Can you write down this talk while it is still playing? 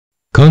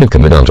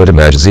Konica Minolta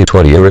DiMage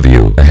Z20 A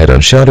review. A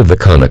head-on shot of the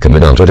Konica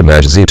Minolta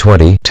DiMage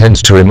Z20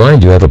 tends to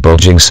remind you of a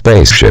bulging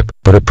spaceship,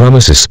 but it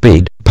promises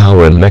speed,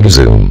 power and mega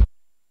zoom.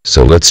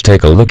 So let's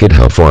take a look at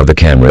how far the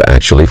camera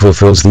actually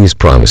fulfills these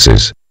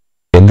promises.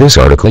 In this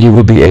article you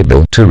will be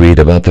able to read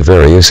about the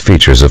various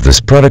features of this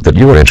product that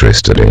you are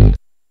interested in.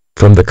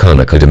 From the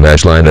Konica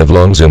DiMage line of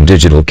long-zoom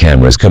digital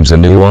cameras comes a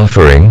new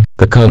offering,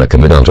 the Konica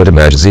Minolta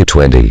DiMage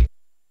Z20.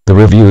 The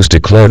reviews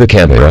declare the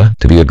camera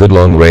to be a good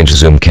long-range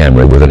zoom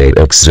camera with an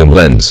 8x zoom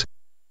lens.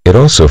 It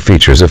also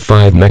features a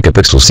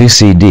 5-megapixel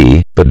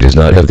CCD, but does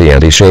not have the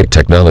anti-shake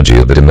technology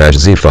of the DiMage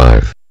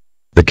Z5.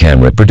 The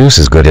camera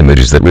produces good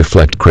images that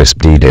reflect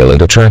crisp detail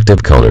and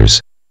attractive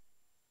colors.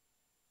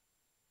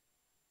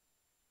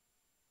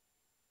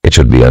 It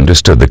should be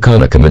understood the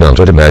Konica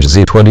Minolta DiMage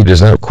Z20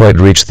 does not quite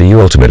reach the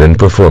ultimate in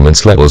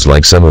performance levels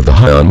like some of the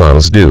high-end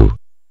models do.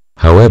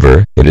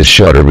 However, it is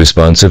shutter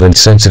responsive and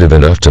sensitive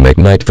enough to make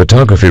night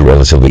photography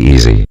relatively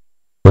easy.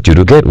 What you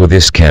do get with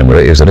this camera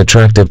is an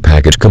attractive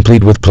package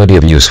complete with plenty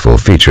of useful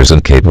features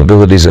and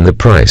capabilities, and the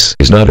price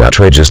is not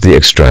outrageously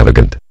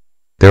extravagant.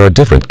 There are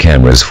different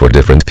cameras for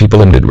different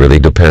people and it really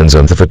depends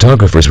on the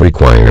photographer's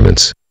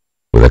requirements.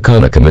 With a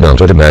Konica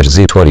Minolta DiMage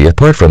Z20,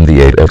 apart from the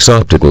 8x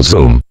optical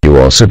zoom, you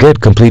also get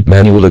complete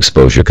manual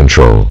exposure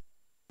control.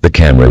 The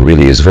camera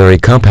really is very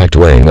compact,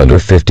 weighing under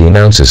 15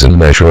 ounces and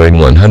measuring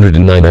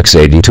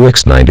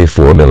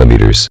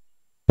 109x82x94mm.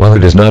 While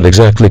it is not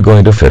exactly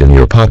going to fit in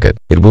your pocket,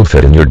 it will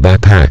fit in your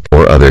backpack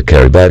or other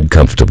carry bag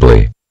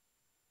comfortably.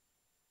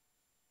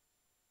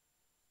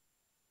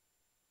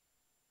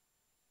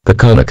 The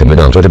Konica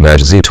Minolta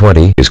DiMage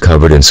Z20 is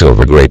covered in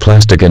silver gray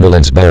plastic and the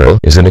lens barrel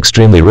is an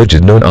extremely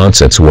rigid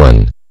no-nonsense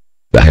one.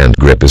 The hand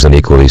grip is an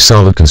equally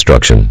solid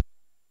construction.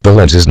 The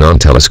lens is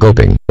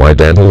non-telescoping,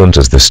 wide-angle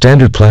has the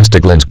standard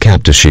plastic lens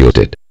cap to shield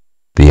it.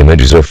 The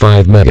images are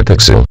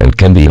 5-megapixel and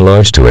can be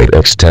enlarged to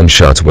 8x10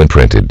 shots when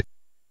printed.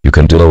 You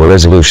can do lower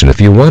resolution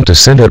if you want to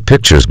send out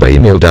pictures by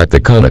email.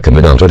 The Konica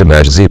Minolta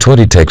DiMage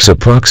Z20 takes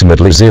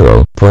approximately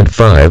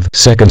 0.5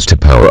 seconds to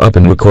power up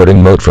in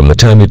recording mode from the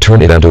time you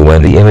turn it on to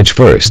when the image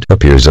first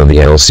appears on the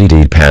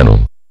LCD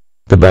panel.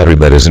 The battery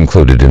that is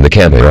included in the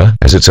camera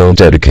has its own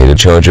dedicated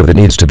charger that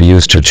needs to be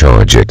used to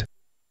charge it.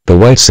 The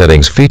white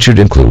settings featured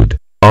include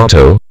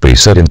Auto,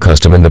 Preset and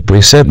Custom, and the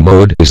preset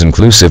mode is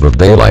inclusive of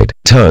daylight,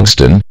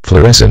 tungsten,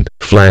 fluorescent,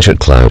 flash and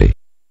cloudy.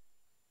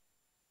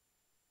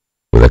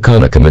 With a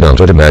Konica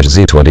Minolta DiMage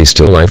Z20,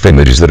 still life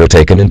images that are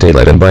taken in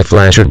daylight and by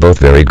flash are both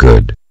very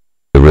good.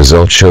 The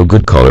results show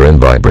good color and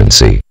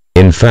vibrancy.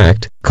 In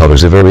fact,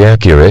 colors are very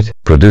accurate,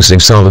 producing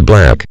solid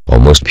black,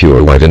 almost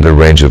pure white and a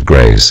range of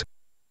grays.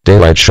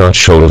 Daylight shots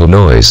show little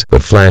noise,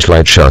 but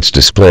flashlight shots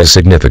display a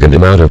significant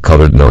amount of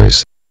colored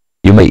noise.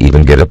 You may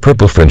even get a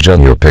purple fringe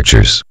on your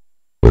pictures.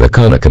 With a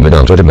Konica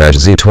Minolta DiMage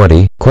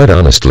Z20, quite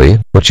honestly,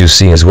 what you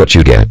see is what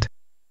you get.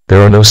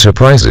 There are no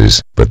surprises,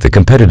 but the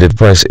competitive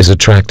price is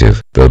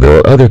attractive, though there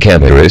are other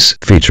cameras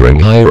featuring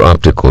higher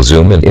optical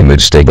zoom and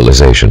image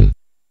stabilization.